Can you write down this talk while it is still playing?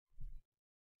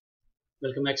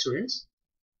Welcome back, students.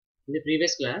 In the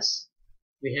previous class,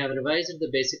 we have revised the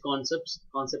basic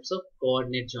concepts of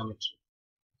coordinate geometry.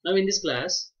 Now in this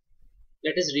class,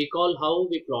 let us recall how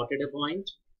we plotted a point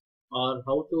or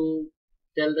how to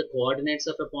tell the coordinates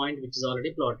of a point which is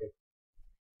already plotted.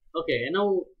 Okay, and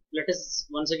now let us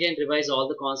once again revise all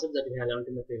the concepts that we have learned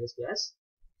in the previous class.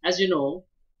 As you know,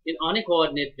 on a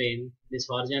coordinate plane, this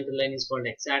horizontal line is called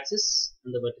x-axis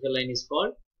and the vertical line is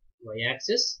called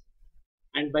y-axis.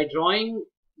 And by drawing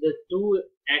the two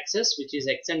axes, which is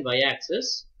x and y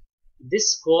axis,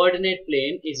 this coordinate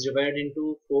plane is divided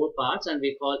into four parts and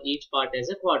we call each part as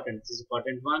a quadrant. This is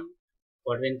quadrant 1,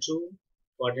 quadrant 2,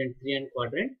 quadrant 3 and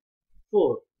quadrant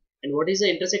 4. And what is the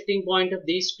intersecting point of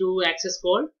these two axes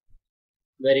called?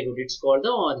 Very good, it's called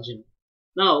the origin.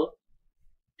 Now,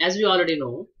 as we already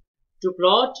know, to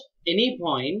plot any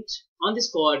point on this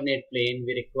coordinate plane,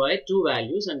 we require two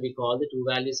values and we call the two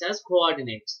values as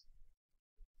coordinates.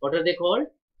 What are they called?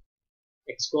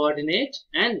 X coordinate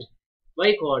and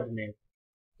y coordinate.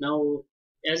 Now,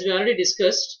 as we already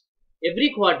discussed,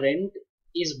 every quadrant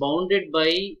is bounded by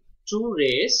two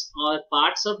rays or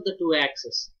parts of the two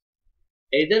axes.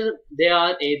 They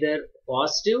are either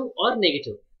positive or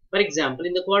negative. For example,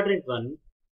 in the quadrant 1,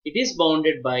 it is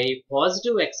bounded by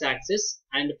positive x-axis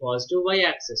and positive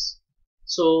y-axis.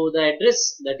 So the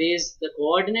address, that is the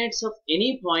coordinates of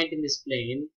any point in this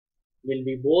plane, will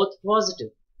be both positive.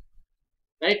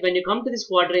 Right, when you come to this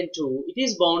quadrant 2, it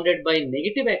is bounded by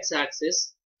negative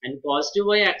x-axis and positive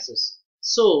y-axis.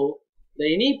 So,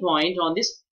 any point on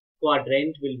this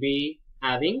quadrant will be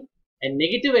having a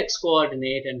negative x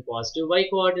coordinate and positive y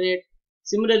coordinate.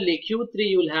 Similarly, Q3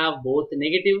 you will have both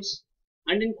negatives,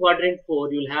 and in quadrant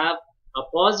 4 you will have a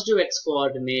positive x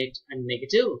coordinate and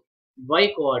negative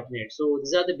y coordinate. So,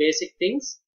 these are the basic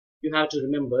things you have to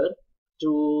remember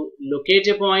to locate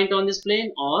a point on this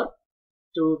plane or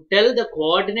to tell the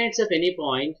coordinates of any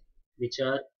point which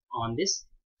are on this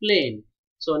plane.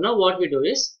 So now what we do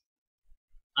is,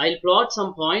 I'll plot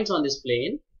some points on this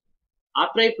plane.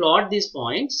 After I plot these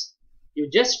points, you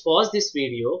just pause this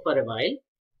video for a while.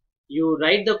 You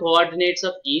write the coordinates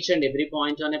of each and every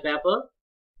point on a paper.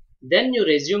 Then you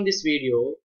resume this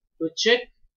video to check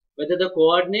whether the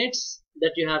coordinates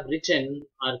that you have written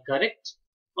are correct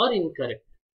or incorrect.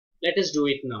 Let us do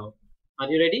it now. Are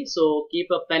you ready? So keep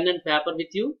a pen and paper with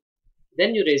you.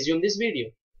 Then you resume this video.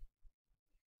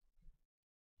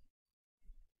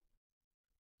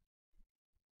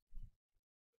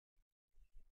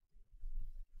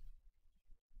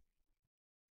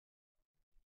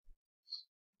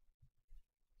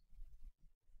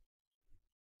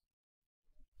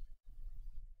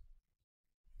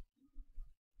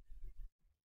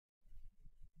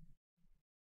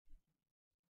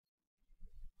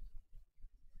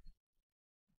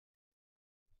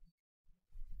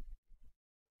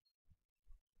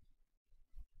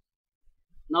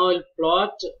 Now I'll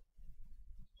plot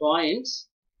points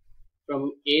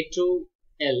from A to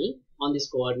L on this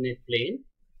coordinate plane,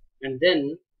 and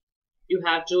then you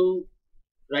have to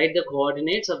write the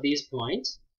coordinates of these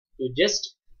points. You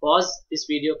just pause this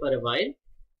video for a while,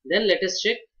 then let us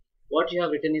check what you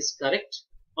have written is correct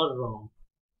or wrong.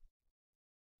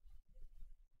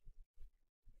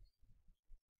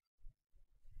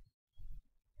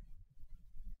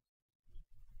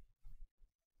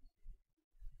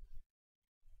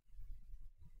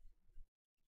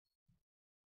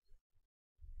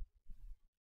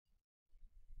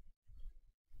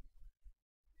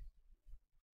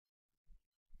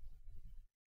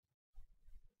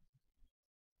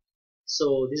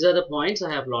 So these are the points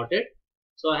I have plotted.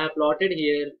 So I have plotted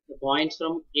here the points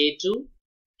from A to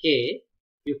K.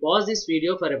 You pause this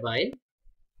video for a while,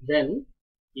 then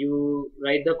you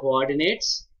write the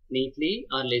coordinates neatly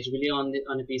or legibly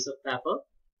on a piece of paper.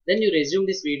 Then you resume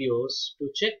these videos to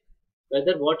check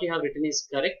whether what you have written is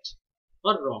correct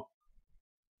or wrong.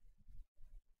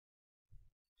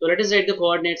 So let us write the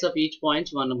coordinates of each point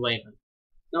one by one.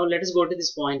 Now let us go to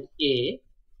this point A.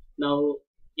 Now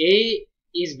A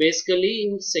is basically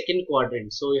in second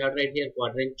quadrant. So you have to write here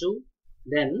quadrant 2.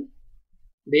 Then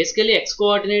basically x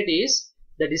coordinate is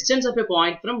the distance of a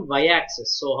point from y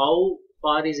axis. So how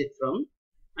far is it from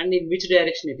and in which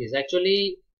direction it is.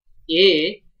 Actually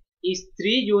A is 3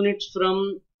 units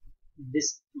from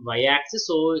this y axis.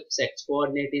 So its x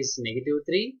coordinate is negative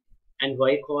 3 and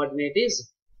y coordinate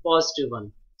is positive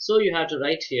 1. So you have to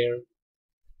write here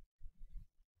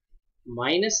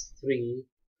minus 3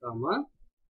 comma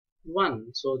 1.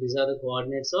 So these are the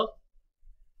coordinates of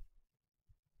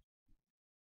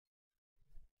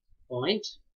point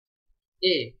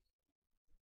A.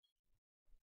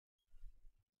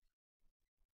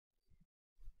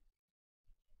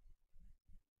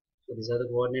 So these are the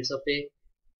coordinates of A.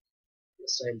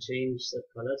 Just I'll change the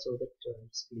color so that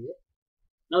it's clear.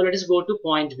 Now let us go to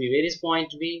point B. Where is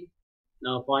point B?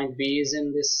 Now point B is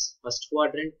in this first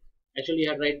quadrant. Actually, you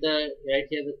have write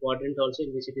here the quadrant also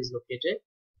in which it is located.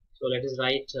 So let us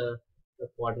write the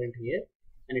quadrant here,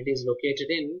 and it is located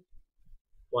in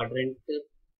quadrant 2.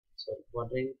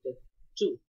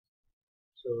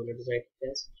 So let us write it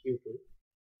as Q2.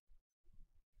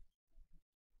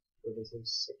 So this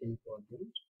is second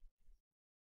quadrant.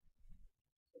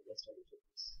 So let's write it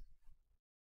this.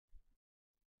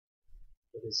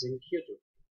 So this is in Q2.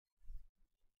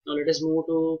 Now let us move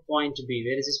to point B.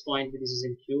 Where is this point B? This is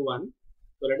in Q1.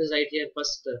 So let us write here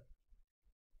first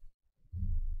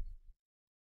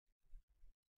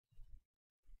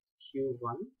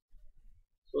Q1,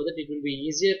 so that it will be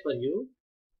easier for you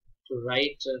to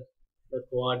write the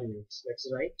coordinates.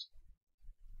 Let's write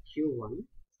Q1.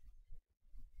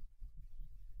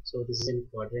 So this is in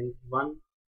quadrant 1.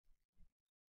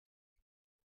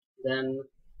 Then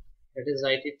let us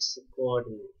write its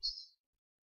coordinates.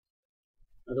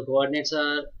 Now the coordinates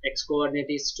are x coordinate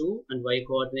is 2 and y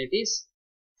coordinate is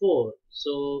 4.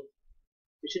 So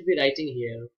we should be writing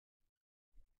here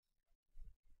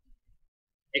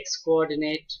x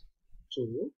coordinate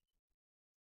 2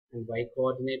 and y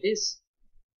coordinate is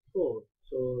 4.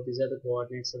 So these are the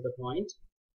coordinates of the point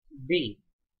B.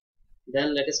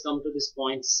 Then let us come to this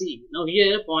point C. Now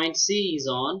here point C is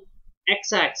on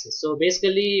x-axis. So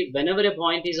basically whenever a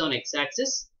point is on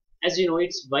x-axis, as you know,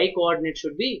 its y coordinate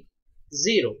should be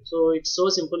 0. So it's so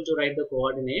simple to write the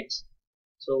coordinates.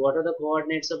 So what are the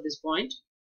coordinates of this point?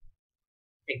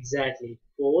 Exactly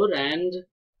 4 and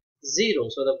 0.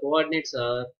 So the coordinates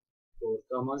are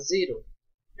 4, 0.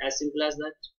 As simple as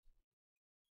that.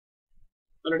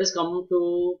 Now let us come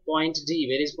to point D.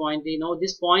 Where is point D? Now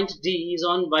this point D is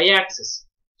on y-axis.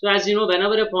 So as you know,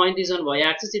 whenever a point is on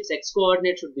y-axis, its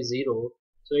x-coordinate should be 0.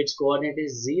 So its coordinate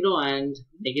is 0 and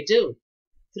negative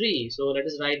 3. So let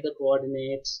us write the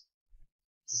coordinates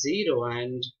 0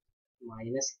 and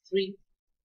minus 3.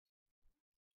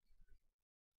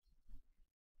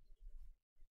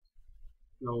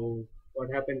 Now what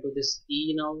happened to this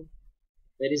E now?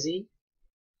 Where is E?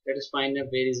 Let us find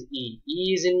out where is E.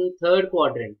 E is in third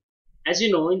quadrant. As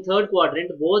you know, in third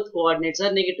quadrant both coordinates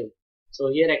are negative. So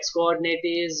here x coordinate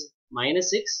is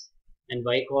minus 6 and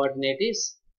y coordinate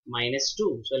is minus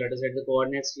 2. So let us write the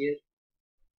coordinates here.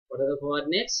 What are the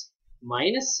coordinates?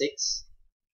 Minus 6,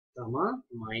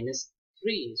 minus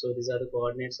 3. So these are the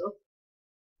coordinates of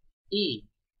E.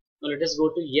 Now let us go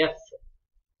to F.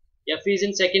 F is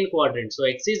in second quadrant. So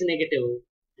x is negative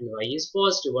and y is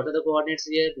positive. What are the coordinates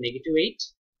here? Negative 8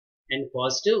 and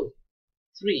positive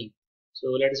 3.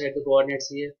 So let us write the coordinates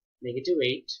here. Negative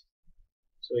 8.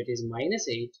 So it is minus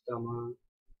 8,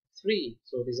 3.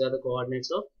 So these are the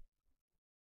coordinates of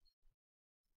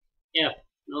F.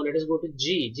 Now let us go to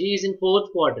G. G is in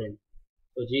fourth quadrant.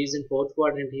 So G is in fourth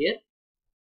quadrant here.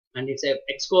 And its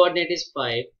x coordinate is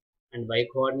 5 and y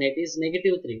coordinate is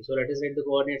negative 3. So let us write the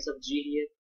coordinates of G here.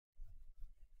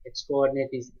 X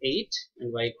coordinate is 8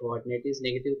 and y coordinate is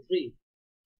negative 3.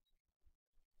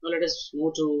 Now let us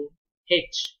move to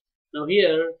H. Now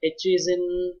here H is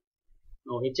in,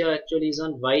 no, H actually is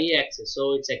on y axis.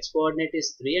 So its x coordinate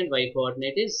is 3 and y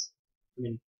coordinate is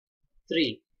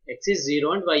 3. X is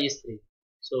 0 and y is 3.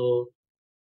 So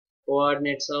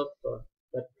coordinates of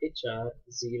that H are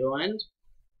 0 and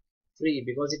 3.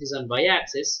 Because it is on y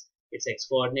axis, its x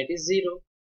coordinate is 0.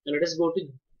 Now let us go to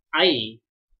I.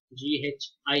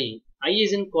 GHI. I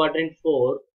is in quadrant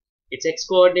 4. Its x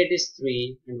coordinate is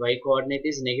 3 and y coordinate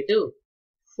is negative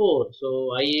 4.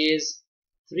 So I is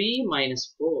 3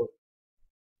 minus 4.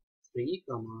 3,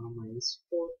 minus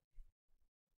 4.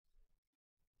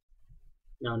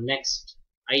 Now next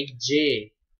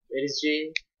IJ. Where is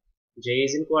J? J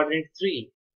is in quadrant 3.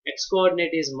 X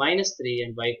coordinate is minus 3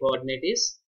 and y coordinate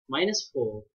is minus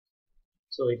 4.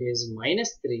 So it is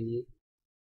minus 3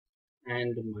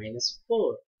 and minus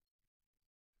 4.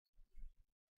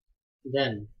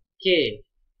 Then K.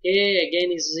 K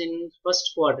again is in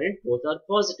first quadrant. Both are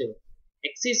positive.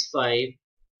 X is 5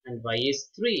 and y is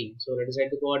 3. So let us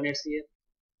write the coordinates here.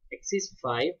 X is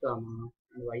 5, and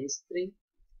y is 3.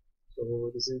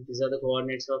 So these are the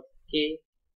coordinates of K.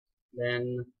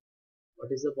 Then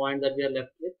what is the point that we are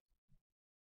left with?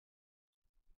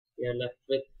 We are left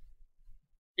with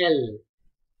L.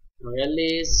 Now L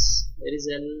is, where is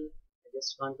L? I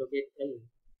just can't locate L.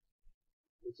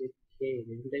 Which is K.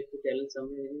 Didn't I put L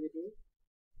somewhere anywhere here?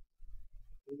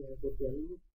 Did I put L?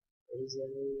 Where is L?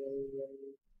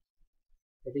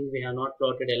 I think we have not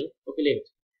plotted L. Okay, leave it.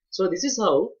 So this is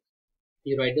how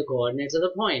you write the coordinates of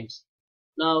the points.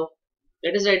 Now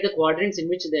Let us write the quadrants in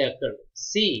which they occur.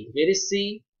 C, where is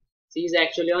C? C is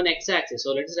actually on x-axis,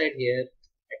 so let us write here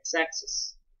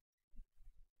x-axis.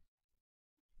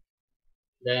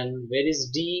 Then where is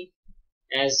D?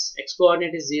 As x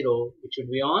coordinate is 0, it should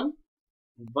be on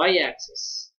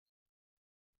y-axis.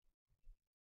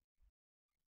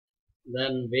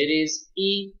 Then where is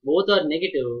E? Both are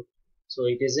negative, so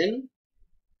it is in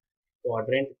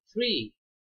quadrant 3.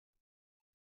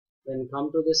 Then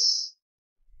come to this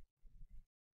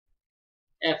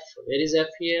F. Where is F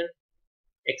here?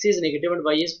 X is negative and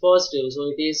Y is positive,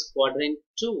 so it is quadrant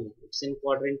 2. It's in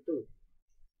quadrant 2.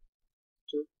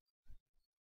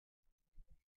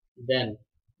 Then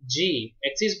G.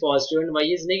 X is positive and Y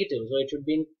is negative, so it should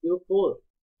be in Q4.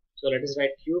 So let us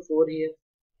write Q4 here.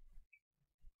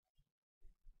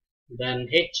 Then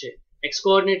H. X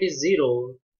coordinate is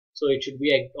 0, so it should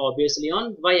be obviously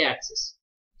on y-axis.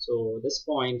 So this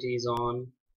point is on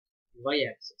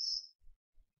y-axis.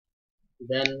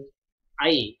 Then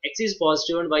I. X is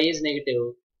positive and Y is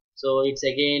negative, so it's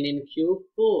again in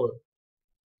Q4.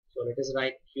 So let us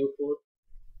write Q4.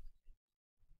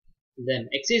 Then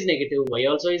X is negative, Y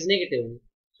also is negative,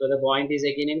 so the point is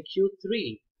again in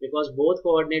Q3. Because both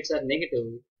coordinates are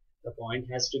negative, the point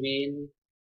has to be in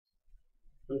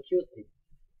on Q3.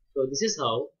 So this is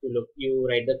how you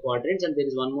write the quadrants, and there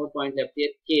is one more point left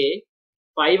here. K,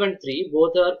 5 and 3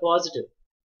 both are positive,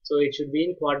 so it should be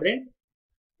in quadrant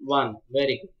 1.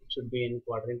 Very good. It should be in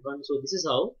quadrant 1. So this is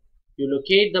how you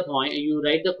locate the point. You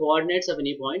write the coordinates of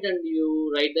any point and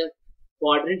you write the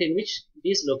quadrant in which it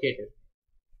is located.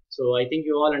 So I think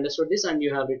you all understood this and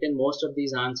you have written most of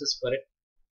these answers correct.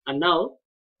 And now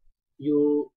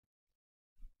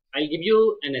I'll give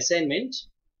you an assignment.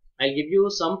 I'll give you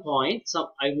some points.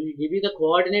 I will give you the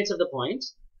coordinates of the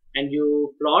points, and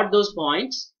you plot those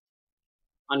points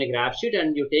on a graph sheet,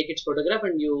 and you take its photograph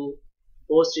and you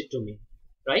post it to me.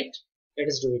 Right? Let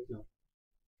us do it now.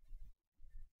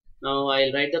 Now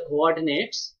I'll write the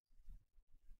coordinates.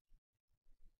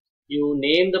 You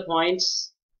name the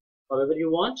points however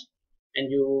you want, and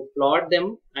you plot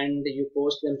them and you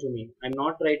post them to me. I'm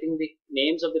not writing the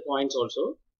names of the points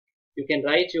also. You can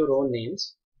write your own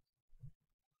names.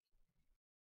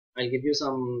 I'll give you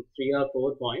some 3 or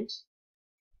 4 points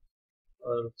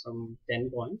or some 10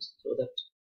 points so that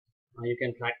you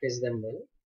can practice them well.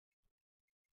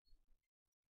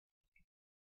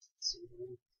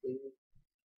 0, 3,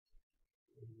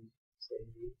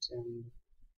 10,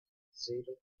 0,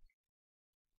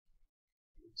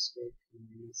 mistake,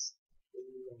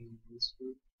 -2 and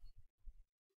 -1.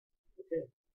 Okay.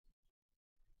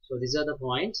 So these are the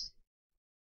points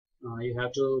you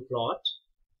have to plot.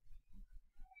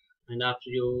 And after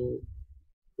you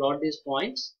plot these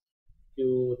points,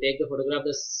 you take the photograph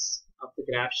of the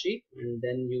graph sheet and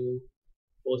then you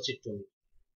post it to me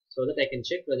so that I can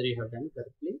check whether you have done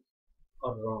correctly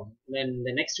or wrong. Then in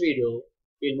the next video,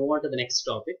 we'll move on to the next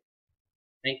topic.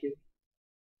 Thank you.